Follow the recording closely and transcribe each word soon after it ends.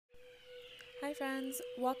Hi, friends.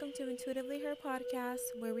 Welcome to Intuitively Her podcast,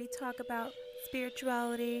 where we talk about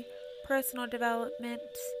spirituality, personal development,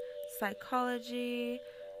 psychology,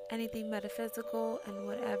 anything metaphysical, and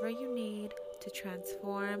whatever you need to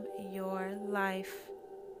transform your life.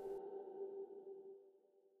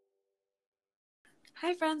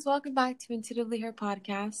 Hi, friends. Welcome back to Intuitively Her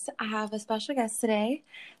podcast. I have a special guest today.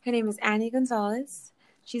 Her name is Annie Gonzalez.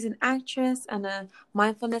 She's an actress and a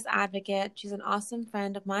mindfulness advocate. She's an awesome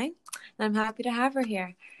friend of mine, and I'm happy to have her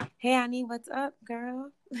here. Hey, Annie, what's up,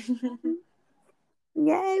 girl? Yay,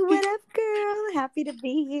 what up, girl? Happy to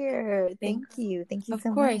be here. Thank Thanks. you. Thank you Of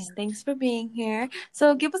so course. much. Thanks for being here.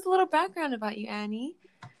 So, give us a little background about you, Annie.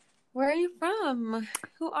 Where are you from?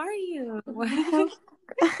 Who are you? Well,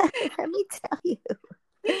 let me tell you.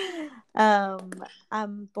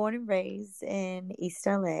 I'm born and raised in East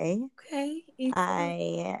LA. Okay.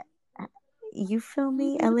 You feel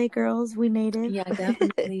me? LA girls, we native. Yeah,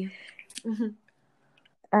 definitely. Been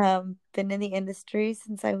in the industry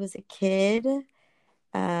since I was a kid.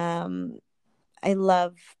 Um, I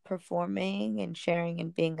love performing and sharing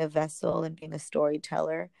and being a vessel and being a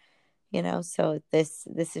storyteller. So this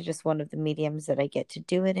is just one of the mediums that I get to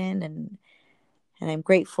do it in, and I'm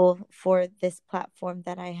grateful for this platform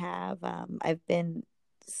that I have. I've been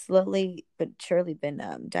slowly but surely been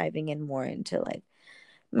diving in more into like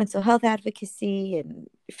mental health advocacy and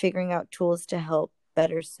figuring out tools to help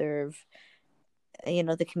better serve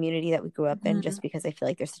the community that we grew up in, just because I feel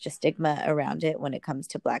like there's such a stigma around it when it comes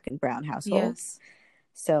to Black and brown households. Yes.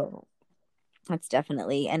 So that's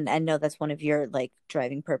definitely, and I know that's one of your like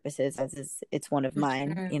driving purposes, as is it's one of For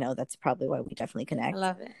mine. sure. That's probably why we definitely I connect.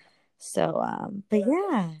 love it. So, but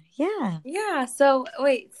yeah. Yeah. So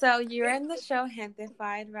wait. So you're in the show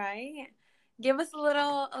Hantified, right? Give us a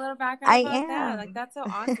little background I about that. Like, am. that's so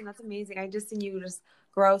awesome. That's amazing. I just seen you just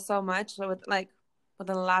grow so much within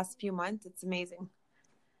the last few months. It's amazing.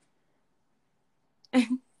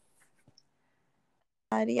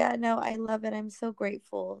 Yeah, no, I love it. I'm so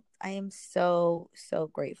grateful. I am so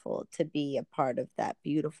grateful to be a part of that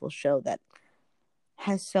beautiful show that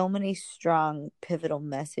has so many strong pivotal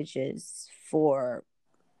messages for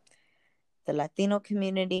the Latino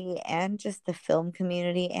community and just the film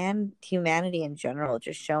community and humanity in general,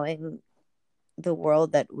 just showing the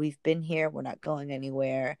world that we've been here, we're not going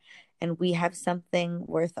anywhere, and we have something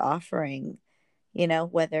worth offering,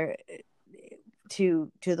 whether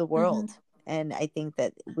to the Hmm. world. And I think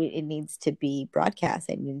that it needs to be broadcast.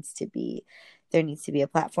 There needs to be a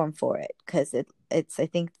platform for it, because it's I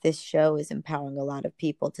think this show is empowering a lot of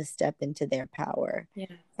people to step into their power Yeah.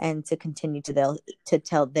 and to continue to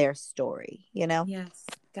tell their story. Yes.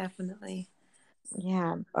 Definitely.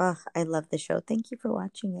 Yeah. Oh, I love the show. Thank you for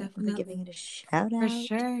watching it and for giving Definitely. it a shout For out.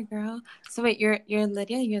 sure, girl. So wait, you're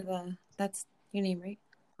Lydia. That's your name, right?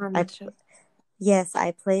 On I the show. Yes,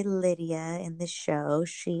 I play Lydia in the show.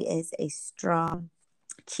 She is a strong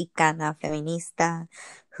Chicana feminista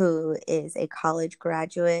who is a college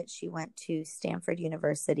graduate. She went to Stanford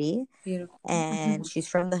University, Beautiful. and she's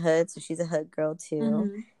from the hood, so she's a hood girl too.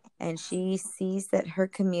 Hmm. And she sees that her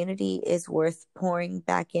community is worth pouring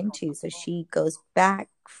back into. So she goes back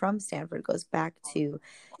from Stanford, goes back to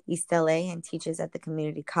East LA and teaches at the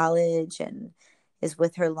community college, and is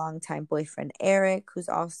with her longtime boyfriend Eric, who's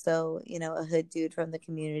also, a hood dude from the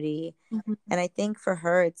community. Hmm. And I think for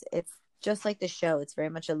her, it's just like the show. It's very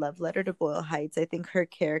much a love letter to Boyle Heights. I think her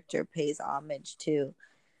character pays homage to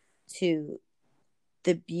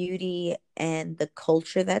the beauty and the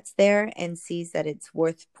culture that's there, and sees that it's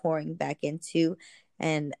worth pouring back into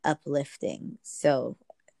and uplifting. So,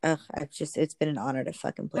 it's been an honor to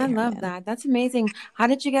fucking I play her, love man. that. That's amazing. How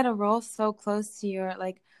did you get a role so close to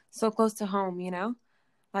so close to home,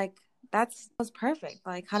 Like that was perfect.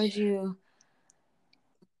 Like, how did you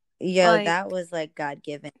Yo, like that was like God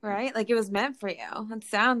given. right? Like, it was meant for you. It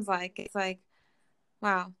sounds like it's like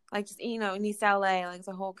wow. Like, just in East LA, like it's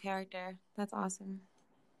a whole character. That's awesome.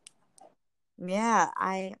 Yeah,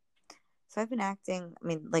 I've been acting, I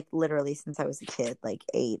mean, like literally since I was a kid, like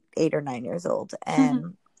 8 or 9 years old.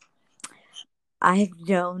 And I've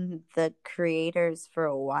known the creators for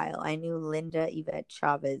a while. I knew Linda Yvette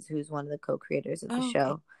Chavez, who's one of the co-creators of the Oh, okay.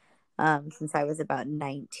 show, since I was about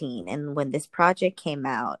 19. And when this project came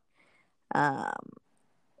out, um,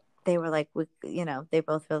 they were like, they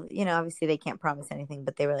both feel, obviously they can't promise anything,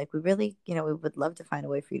 but they were like, we really, we would love to find a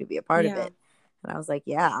way for you to be a part of Yeah. it. And I was like,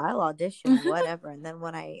 yeah, I'll audition, whatever. And then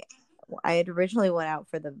when I had originally went out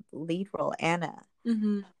for the lead role, Anna,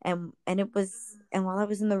 Hmm. and while I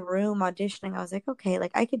was in the room auditioning, I was like, okay,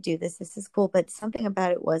 like I could do this. This is cool. But something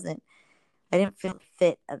about it wasn't, I didn't feel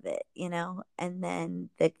fit of it. And then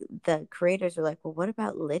the creators were like, well, what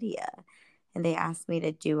about Lydia? and they asked me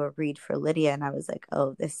to do a read for Lydia, and I was like,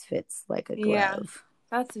 oh, this fits like a Yeah. glove.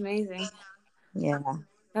 That's amazing. Yeah.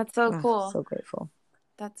 That's so Oh, cool. so grateful.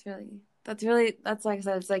 That's like I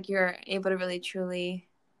said, it's like you're able to really truly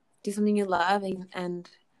do something you love and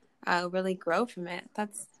really grow from it.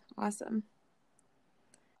 That's awesome.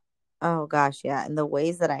 Oh gosh, yeah. And the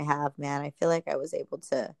ways that I have, man, I feel like I was able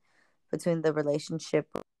to, between the relationship,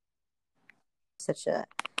 such a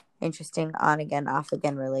interesting on again, off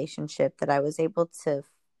again relationship, that I was able to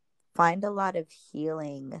find a lot of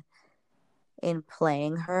healing in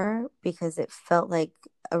playing her, because it felt like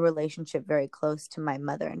a relationship very close to my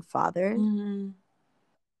mother and father. Mm-hmm.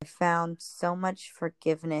 I found so much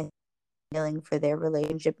forgiveness, healing for their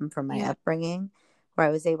relationship and for my Yeah. upbringing, where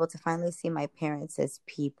I was able to finally see my parents as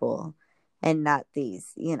people and not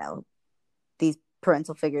these, these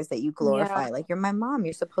parental figures that you Yeah. glorify. Like, you're my mom,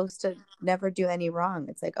 you're supposed to never do any wrong.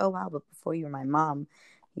 It's like, oh wow, but before you were my mom,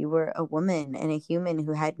 you were a woman and a human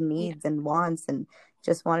who had Yeah. needs and wants and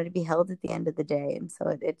just wanted to be held at the end of the day. And so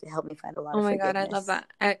it helped me find a lot Oh of my God, I love forgiveness. that.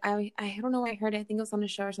 I don't know where I heard it. I think it was on a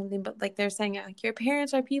show or something, but like they're saying like your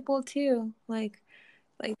parents are people too. Like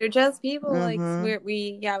they're just people. Like Mm-hmm.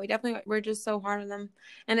 we definitely we're just so hard on them.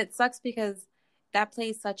 And it sucks because that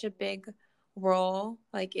plays such a big role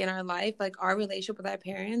like in our life. Like our relationship with our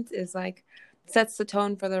parents is like sets the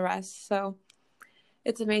tone for the rest. So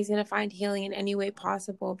it's amazing to find healing in any way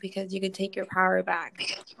possible because you can take your power back.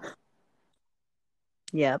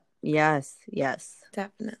 Yep. Yes. Yes.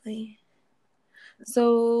 Definitely.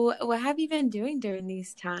 So, what have you been doing during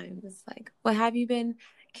these times? Like, what have you been?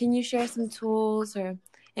 Can you share some tools or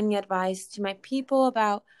any advice to my people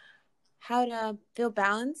about how to feel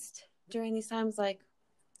balanced during these times, like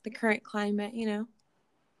the current climate, you know?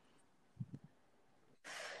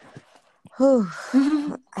 Whew.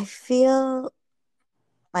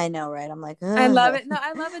 I know, right? I'm like, I love ugh. it. No,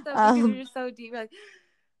 I love it though because you're um, just so deep. You're like,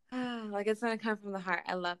 ah, like it's gonna come from the heart.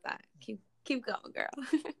 I love that. Keep going, girl.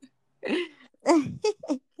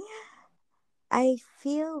 I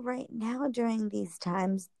feel right now during these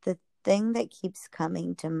times, the thing that keeps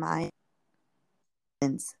coming to mind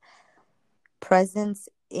is presence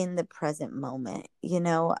in the present moment.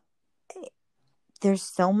 There's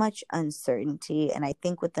so much uncertainty. And I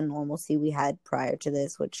think with the normalcy we had prior to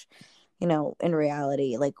this, which, in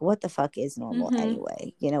reality, like, what the fuck is normal Mm-hmm.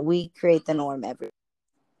 anyway? We create the norm the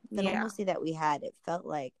Yeah. normalcy that we had, it felt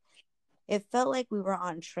like we were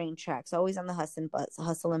on train tracks, always on the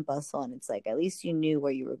hustle and bustle, and it's like at least you knew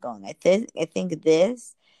where you were going. I think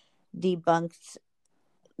this debunked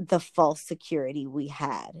the false security we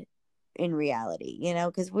had in reality,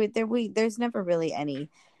 because there's never really any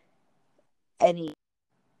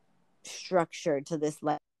structure to this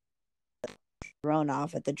life, thrown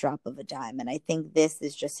off at the drop of a dime, and I think this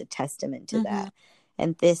is just a testament to Mm-hmm. that.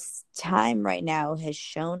 And this time right now has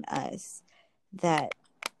shown us that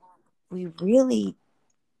we really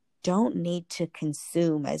don't need to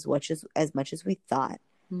consume as much as we thought.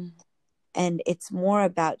 Mm-hmm. And it's more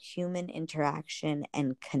about human interaction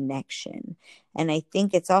and connection. And I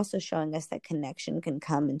think it's also showing us that connection can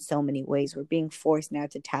come in so many ways. We're being forced now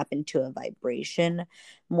to tap into a vibration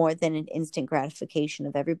more than an instant gratification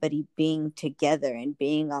of everybody being together and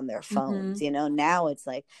being on their Mm-hmm. phones. Now it's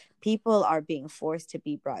like people are being forced to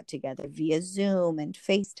be brought together via Zoom and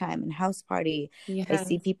FaceTime and House Party. I Yes.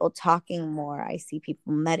 see people talking more. I see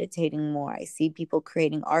people meditating more. I see people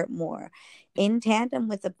creating art more, in tandem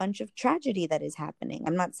with a bunch of tragedy that is happening.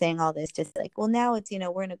 I'm not saying all this to say, like, well, now it's,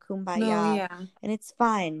 we're in a No, kumbaya yeah. and it's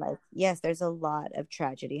fine. Like, yes, there's a lot of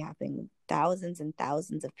tragedy happening. Thousands and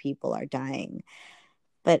thousands of people are dying.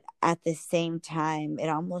 But at the same time, it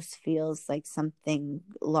almost feels like something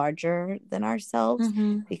larger than ourselves,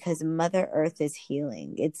 Mm-hmm. because Mother Earth is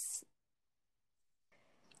healing.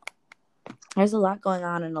 There's a lot going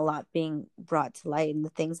on and a lot being brought to light. And the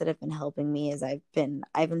things that have been helping me is I've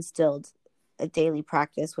instilled a daily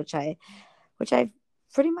practice, which I've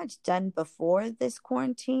pretty much done before this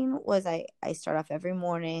quarantine. Was I start off every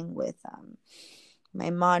morning with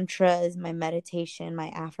my mantras, my meditation, my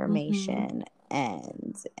Mm-hmm. affirmation,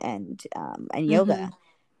 and Mm-hmm. yoga.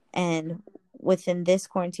 And within this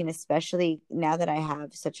quarantine, especially now that I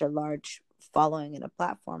have such a large following and a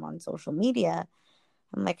platform on social media,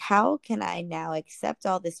 I'm like, how can I now accept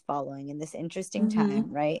all this following in this interesting Mm-hmm.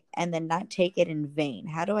 time, right? And then not take it in vain?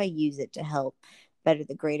 How do I use it to help better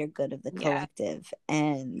the greater good of the Yeah. collective?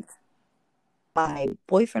 And my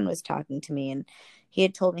boyfriend was talking to me, and he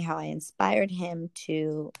had told me how I inspired him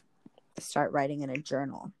to start writing in a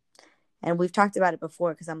journal. And we've talked about it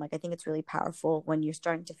before, because I'm like, I think it's really powerful when you're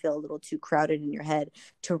starting to feel a little too crowded in your head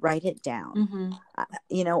to write it down,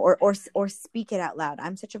 or speak it out loud.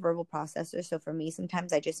 I'm such a verbal processor. So for me,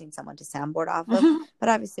 sometimes I just need someone to soundboard off of. But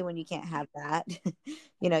obviously when you can't have that,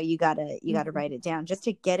 you gotta write it down just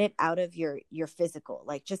to get it out of your physical,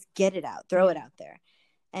 like just get it out, throw it out there.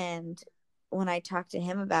 And when I talked to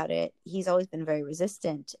him about it, he's always been very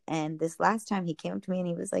resistant. And this last time he came up to me and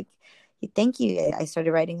he was like, thank you. I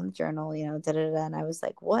started writing in the journal, and I was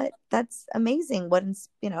like, what? That's amazing. How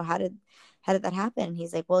did that happen? And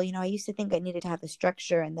he's like, well, I used to think I needed to have a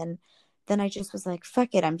structure. And then I just was like,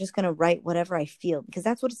 fuck it. I'm just going to write whatever I feel, because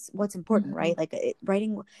that's what's important, right? Like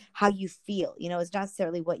writing how you feel, it's not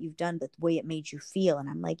necessarily what you've done, but the way it made you feel. And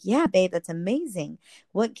I'm like, yeah, babe, that's amazing.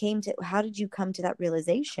 How did you come to that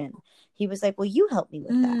realization? He was like, well, you helped me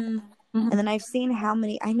with that. And then I've seen how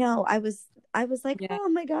many, I know I was like, oh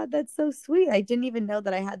my God, that's so sweet. I didn't even know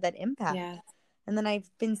that I had that impact. Yeah. And then I've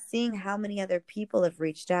been seeing how many other people have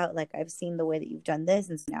reached out. Like, I've seen the way that you've done this,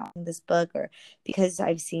 and now in this book, or because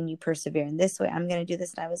I've seen you persevere in this way, I'm going to do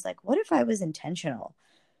this. And I was like, what if I was intentional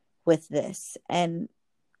with this? And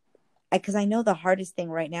because I know the hardest thing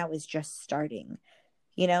right now is just starting,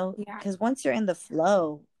 because once you're in the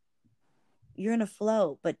flow, you're in a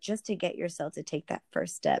flow, but just to get yourself to take that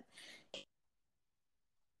first step,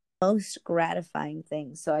 most gratifying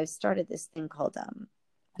thing. So I've started this thing called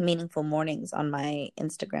Meaningful Mornings on my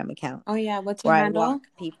Instagram account. Oh yeah, what's your where handle? I walk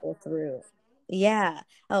people through. Yeah.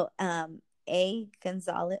 Oh, A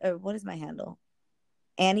Gonzalez, or what is my handle?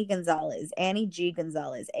 Annie Gonzalez, Annie G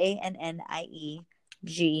Gonzalez, ANNIEGGONZALEZ.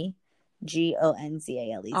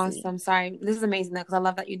 Awesome. Sorry, this is amazing though, because I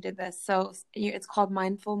love that you did this. So it's called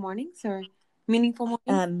Mindful Mornings or Meaningful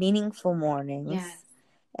Mornings? Meaningful Mornings. Yes.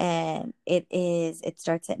 And it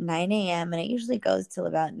starts at 9 a.m. and it usually goes till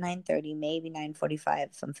about 9:30, maybe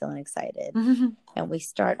 9:45 if I'm feeling excited. And we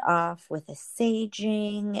start off with a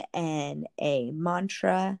saging and a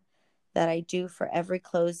mantra that I do for every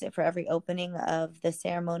opening of the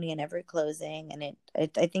ceremony and every closing. And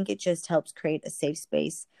I think it just helps create a safe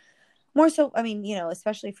space. More so, I mean,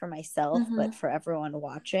 especially for myself, but for everyone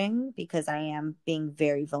watching, because I am being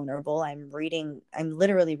very vulnerable. I'm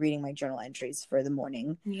literally reading my journal entries for the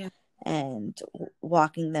morning. Yeah. And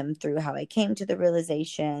walking them through how I came to the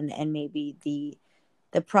realization, and maybe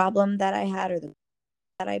the problem that I had, or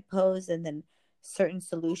that I posed, and then certain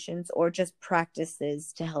solutions or just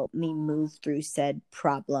practices to help me move through said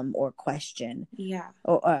problem or question. Yeah.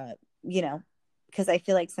 Or because I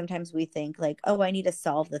feel like sometimes we think like, oh, I need to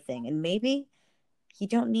solve the thing. And maybe you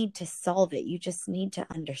don't need to solve it. You just need to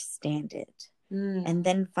understand it and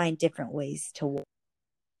then find different ways to work.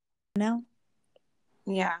 Yeah.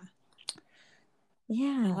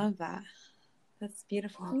 Yeah. I love that. That's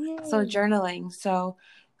beautiful. Yay. So journaling. So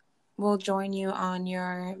we'll join you on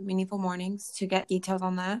your Meaningful Mornings to get details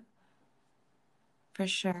on that. For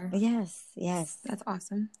sure. Yes. That's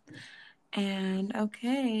awesome. And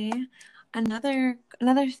okay, another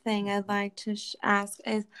thing I'd like to ask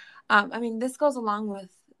is, this goes along with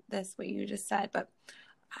what you just said, but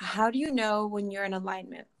how do you know when you're in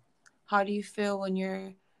alignment? How do you feel when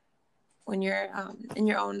you're in your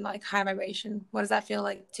own like high vibration? What does that feel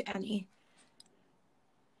like to Annie?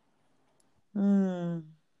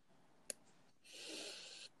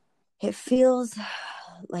 It feels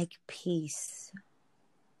like peace.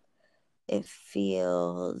 It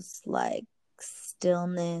feels like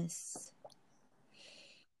stillness.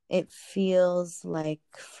 It feels like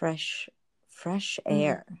fresh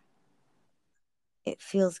air. It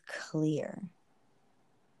feels clear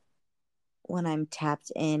when I'm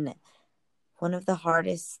tapped in. One of the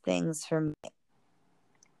hardest things for me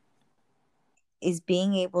is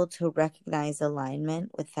being able to recognize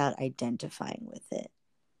alignment without identifying with it.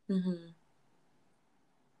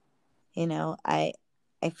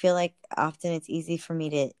 I feel like often it's easy for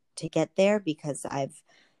me to get there because I've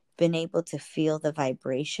been able to feel the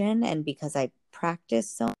vibration, and because I practice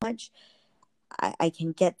so much, I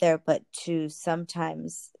can get there. But to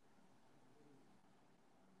sometimes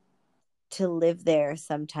to live there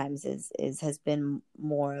sometimes has been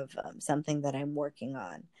more of something that I'm working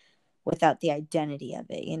on without the identity of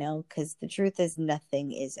it, because the truth is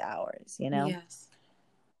nothing is ours, Yes.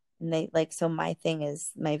 And so my thing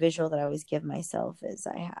is, my visual that I always give myself is,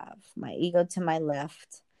 I have my ego to my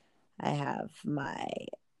left, I have my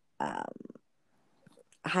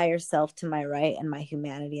higher self to my right, and my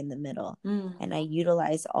humanity in the middle. And I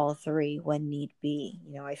utilize all three when need be.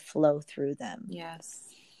 I flow through them. Yes.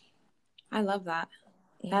 I love that.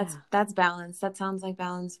 Yeah. That's balance. That sounds like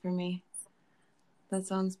balance for me. That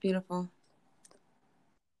sounds beautiful.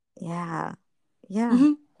 Yeah.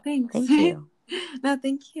 Thanks. Thank you. No,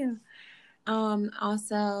 thank you.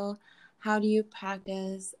 Also, how do you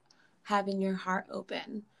practice having your heart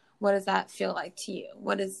open? What does that feel like to you?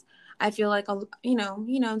 I feel like,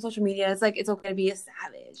 on social media, it's like, it's okay to be a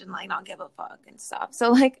savage and like not give a fuck and stuff.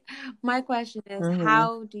 So like, my question is, Mm-hmm.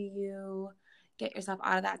 how do you get yourself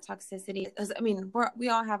out of that toxicity? 'Cause, I mean, we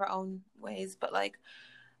all have our own ways, but like,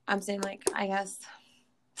 I'm saying, like, I guess,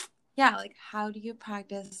 yeah, like, how do you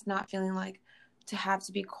practice not feeling like to have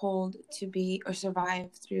to be cold to be or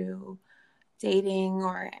survive through dating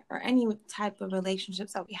or any type of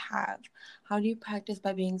relationships that we have? How do you practice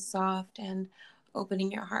by being soft and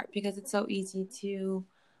opening your heart? Because it's so easy to,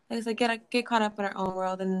 like I said, get caught up in our own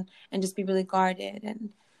world and just be really guarded, and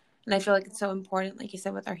I feel like it's so important, like you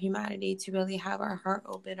said, with our humanity, to really have our heart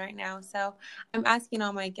open right now. So I'm asking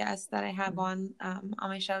all my guests that I have on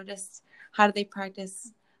my show, just how do they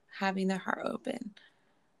practice having their heart open?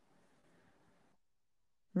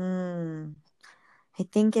 Mm. I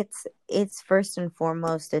think it's first and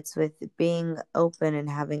foremost, it's with being open and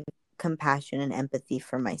having compassion and empathy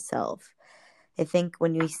for myself. I think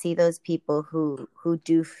when we see those people who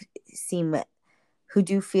do seem who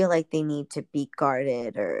do feel like they need to be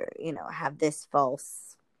guarded, or have this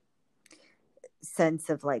false sense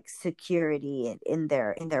of like security in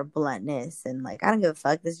their bluntness, and like, I don't give a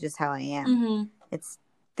fuck, this is just how I am. Mm-hmm. It's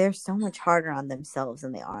They're so much harder on themselves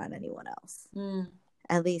than they are on anyone else. Mm.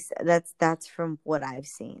 At least that's from what I've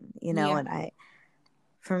seen, Yeah. and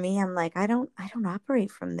for me, I'm like, I don't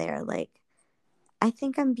operate from there. Like, I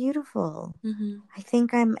think I'm beautiful. Mm-hmm. I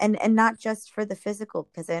think and not just for the physical,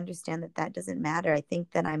 because I understand that doesn't matter. I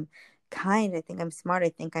think that I'm kind. I think I'm smart. I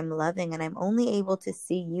think I'm loving, and I'm only able to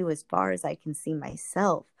see you as far as I can see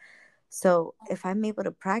myself. So if I'm able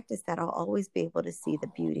to practice that, I'll always be able to see the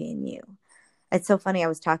beauty in you. It's so funny. I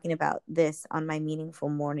was talking about this on my meaningful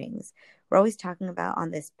mornings. We're always talking about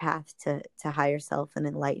on this path to higher self and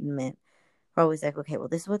enlightenment. We're always like, okay, well,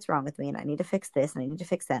 this is what's wrong with me, and I need to fix this, and I need to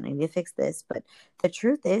fix that, and I need to fix this. But the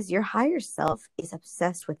truth is, your higher self is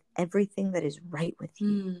obsessed with everything that is right with you.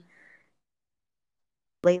 Mm.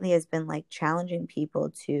 Lately has been like challenging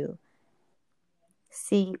people to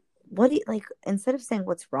see what do you, like, instead of saying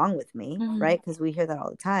what's wrong with me, Mm-hmm. right? Because we hear that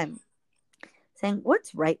all the time, saying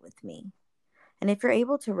what's right with me. And if you're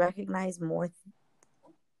able to recognize more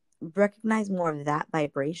of that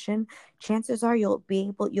vibration, chances are you'll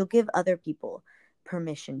give other people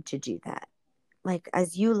permission to do that. Like,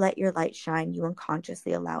 as you let your light shine, you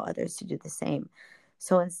unconsciously allow others to do the same.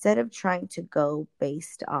 So instead of trying to go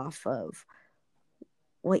based off of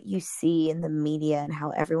what you see in the media and how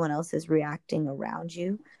everyone else is reacting around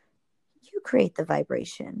you, you create the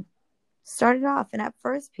vibration. Start it off, and at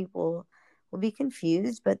first people will be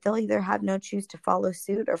confused, but they'll either have no choose to follow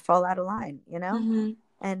suit or fall out of line. Mm-hmm.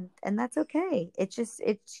 And that's okay. It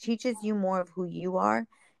teaches you more of who you are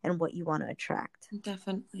and what you want to attract.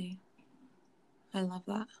 Definitely. I love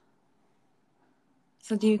that.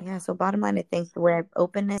 So do you, Yeah, so bottom line, I think the way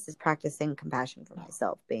openness is practicing compassion for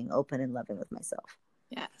myself, being open and loving with myself.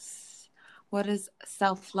 yes. What does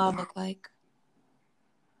self-love Yeah. look like?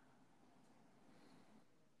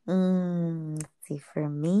 Let's see, for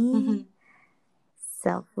me, Mm-hmm.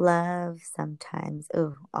 self-love sometimes,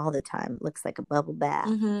 all the time, looks like a bubble bath.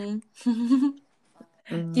 Mm-hmm.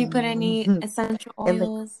 Do you put any Mm. essential It looks,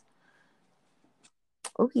 oils?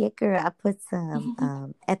 oh yeah, girl, I put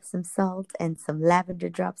some Epsom salt and some lavender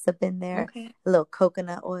drops up in there, Okay. a little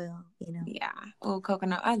coconut oil. Yeah. Oh,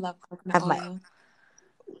 coconut. I love coconut Have my, oil.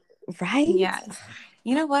 right? Yes.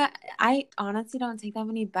 You know what? I honestly don't take that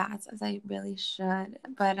many baths as I really should.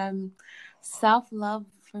 But self-love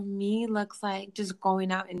for me looks like just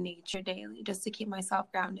going out in nature daily just to keep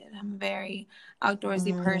myself grounded. I'm a very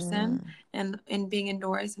outdoorsy person, Mm. and in being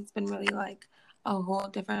indoors it's been really like a whole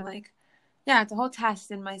different, like, yeah, it's a whole test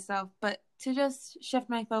in myself. But to just shift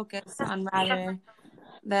my focus on rather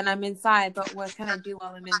than I'm inside, but what can I do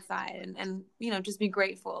while I'm inside, and just be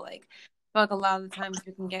grateful. Like, I feel like a lot of the times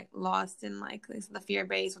we can get lost in like the fear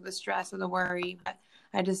base or the stress or the worry. But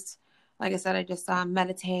I just, like I said, I just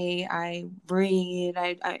meditate, I breathe,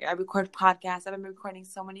 I record podcasts. I've been recording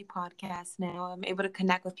so many podcasts now. I'm able to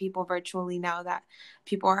connect with people virtually now that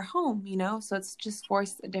people are home. So it's just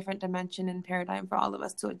forced a different dimension and paradigm for all of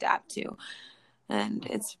us to adapt to, and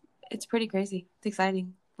it's pretty crazy. It's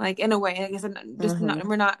exciting. Like, in a way, I guess, just not,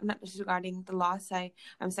 Mm-hmm. I'm not disregarding the loss.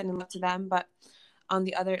 I'm sending love to them, but on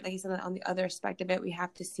the other, like you said, on the other aspect of it, we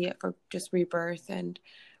have to see it for just rebirth and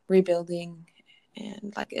rebuilding,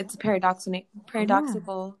 and like it's a Yeah.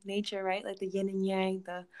 paradoxical nature, right? Like the yin and yang,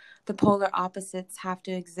 the polar opposites have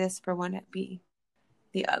to exist for one to be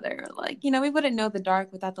the other. Like, we wouldn't know the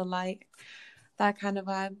dark without the light. that kind of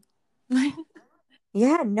vibe.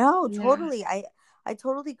 Yeah, no, Yeah. totally. I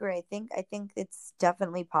totally agree. I think it's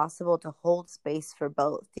definitely possible to hold space for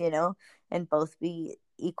both, and both be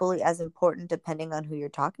equally as important depending on who you're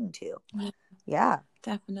talking to. Yeah, Yeah.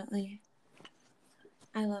 definitely.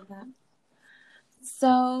 I love that.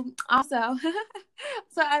 So also,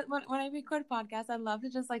 when I record podcasts, I love to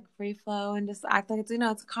just like free flow and just act like it's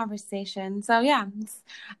a conversation. So yeah,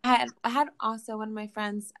 I had also one of my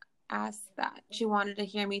friends asked that she wanted to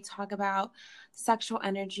hear me talk about sexual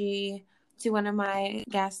energy to one of my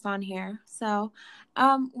guests on here. So,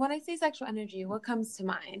 when I say sexual energy, what comes to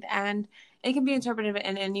mind? And it can be interpreted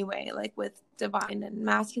in any way, like with divine and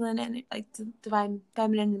masculine, and like divine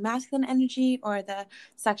feminine and masculine energy, or the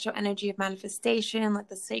sexual energy of manifestation, like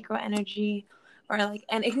the sacral energy, or like,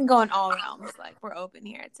 and it can go in all realms. Like we're open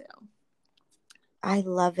here I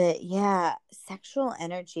love it. Yeah. Sexual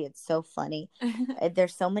energy, it's so funny. too.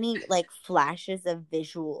 There's so many like flashes of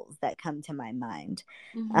visuals that come to my mind.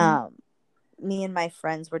 Hmm. Um, Me and my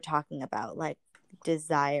friends were talking about like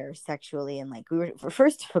desire sexually, and like we were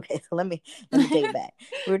first. Okay, so let me take it back.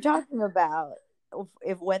 We were talking about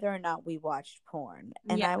if whether or not we watched porn,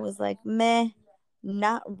 and Yeah. I was like, meh,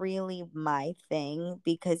 not really my thing,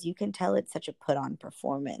 because you can tell it's such a put on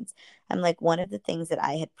performance. I'm like, one of the things that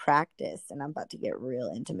I had practiced, and I'm about to get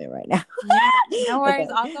real intimate right now. Yeah. No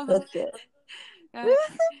worries. Okay, Also, let's get. uh,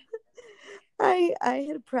 I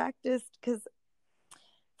had practiced because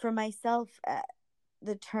for myself,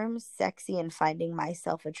 the term sexy and finding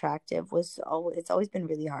myself attractive it's always been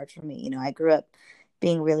really hard for me. I grew up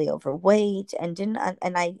being really overweight and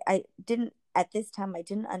I didn't at this time I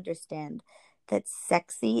didn't understand that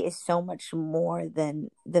sexy is so much more than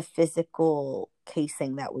the physical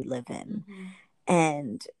casing that we live in. mhm.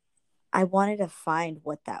 And I wanted to find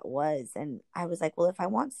what that was. And I was like, well, if I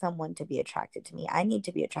want someone to be attracted to me, I need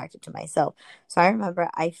to be attracted to myself. So I remember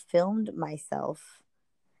I filmed myself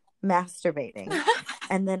masturbating,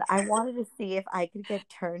 and then I wanted to see if I could get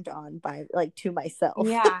turned on by like to myself.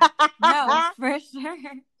 Yeah. No, for sure.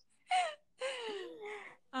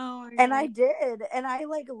 Oh my And I god. did, and I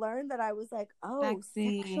like learned that I was like, oh,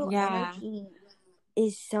 Sexy. sexual Yeah. energy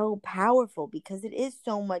is so powerful, because it is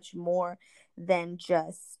so much more than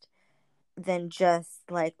just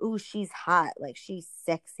like, ooh, she's hot, like she's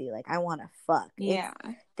sexy, like I want to fuck. Yeah.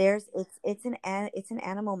 It's an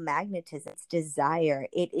animal magnetism. It's desire.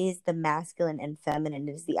 It is the masculine and feminine.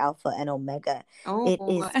 It is the alpha and omega. It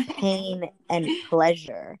Oh. is pain and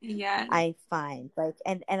pleasure. Yeah. I find like,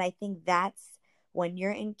 and I think that's when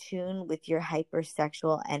you're in tune with your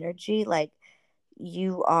hypersexual energy, like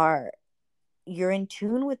you are you're in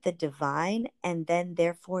tune with the divine, and then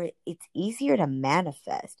therefore it's easier to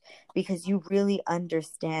manifest, because you really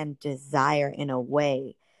understand desire in a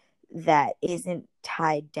way that isn't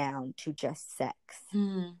tied down to just sex.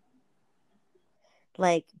 Hmm.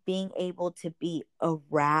 Like being able to be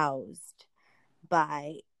aroused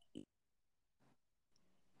by,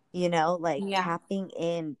 like Yeah. tapping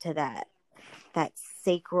into that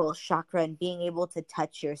sacral chakra, and being able to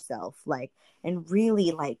touch yourself, like, and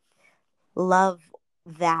really like love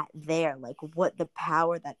that there, like what the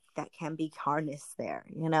power that can be harnessed there.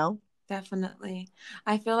 Definitely.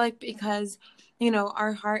 I feel like because,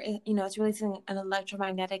 our heart, it's releasing an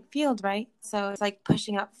electromagnetic field, right? So it's like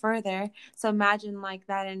pushing up further. So imagine like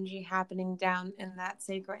that energy happening down in that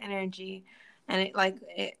sacred energy. And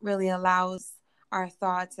it really allows our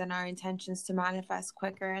thoughts and our intentions to manifest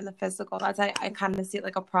quicker in the physical. I kind of see it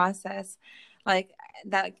like a process. Like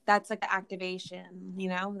that's like the activation,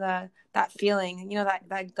 that feeling,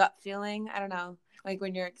 that gut feeling. I don't know, like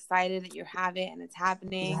when you're excited that you have it and it's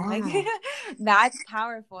happening, like Yeah. that's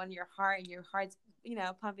powerful in your heart's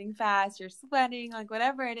pumping fast, you're sweating, like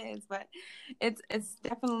whatever it is, but it's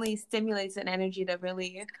definitely stimulates an energy to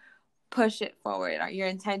really push it forward, or your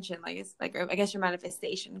intention, like it's like, or I guess your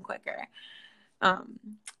manifestation quicker. um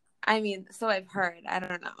I mean, so I've heard, I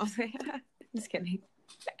don't know. Just kidding.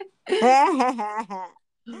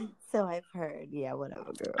 So I've heard. Yeah,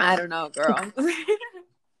 whatever, I girl. don't know, girl.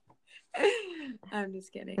 I'm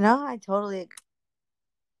just kidding. No, I totally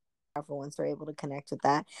powerful once they're able to connect with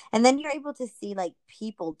that. And then you're able to see like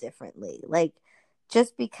people differently. Like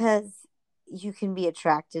just because you can be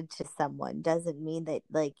attracted to someone doesn't mean that,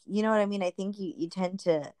 like, you know what I mean? I think you tend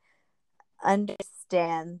to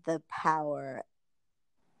understand the power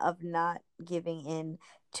of not giving in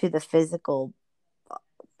to the physical,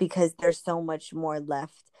 because there's so much more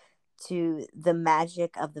left to the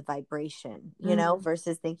magic of the vibration, Mm-hmm.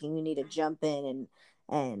 versus thinking you need to jump in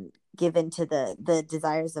and give in to the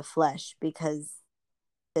desires of flesh, because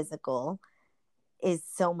physical is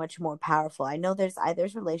so much more powerful. I know there's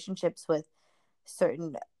relationships with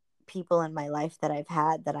certain people in my life that I've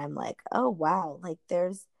had that I'm like, oh wow, like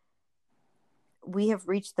we have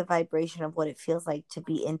reached the vibration of what it feels like to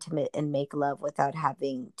be intimate and make love without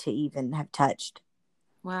having to even have touched.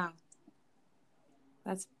 Wow.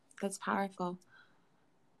 That's powerful.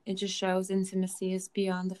 It just shows intimacy is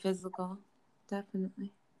beyond the physical.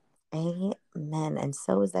 Definitely. Amen. And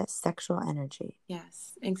so is that sexual energy.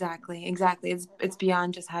 Yes, exactly. It's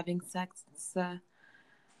beyond just having sex. It's the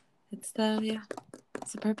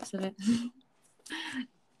purpose of it.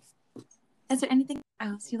 Is there anything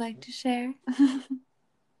else you'd like to share?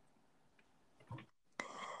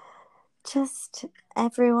 Just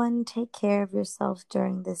everyone take care of yourself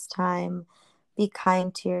during this time. Be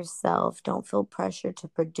kind to yourself. Don't feel pressure to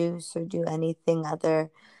produce or do anything other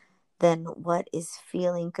than what is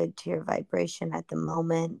feeling good to your vibration at the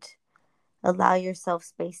moment. Allow yourself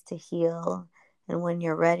space to heal. And when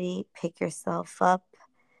you're ready, pick yourself up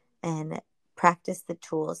and practice the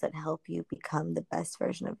tools that help you become the best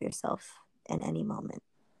version of yourself in any moment.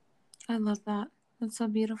 I love that. That's so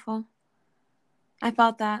beautiful. I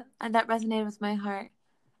felt that, and that resonated with my heart.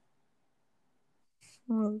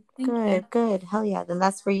 Thank you. Good. Hell yeah. Then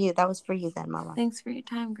that's for you. That was for you then, Mama. Thanks for your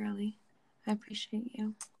time, girlie. I appreciate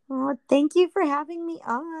you. Oh, thank you for having me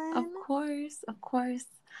on. Of course.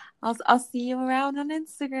 I'll see you around on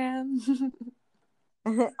Instagram.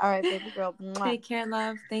 All right, baby girl. Mwah. Take care,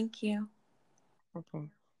 love. Thank you. Okay.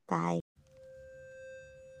 Bye.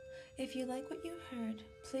 If you like what you heard,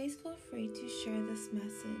 please feel free to share this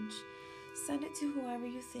message. Send it to whoever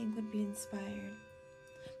you think would be inspired.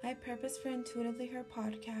 My purpose for Intuitively Her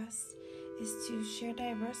podcast is to share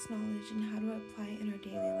diverse knowledge and how to apply it in our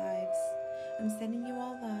daily lives. I'm sending you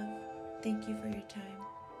all love. Thank you for your time.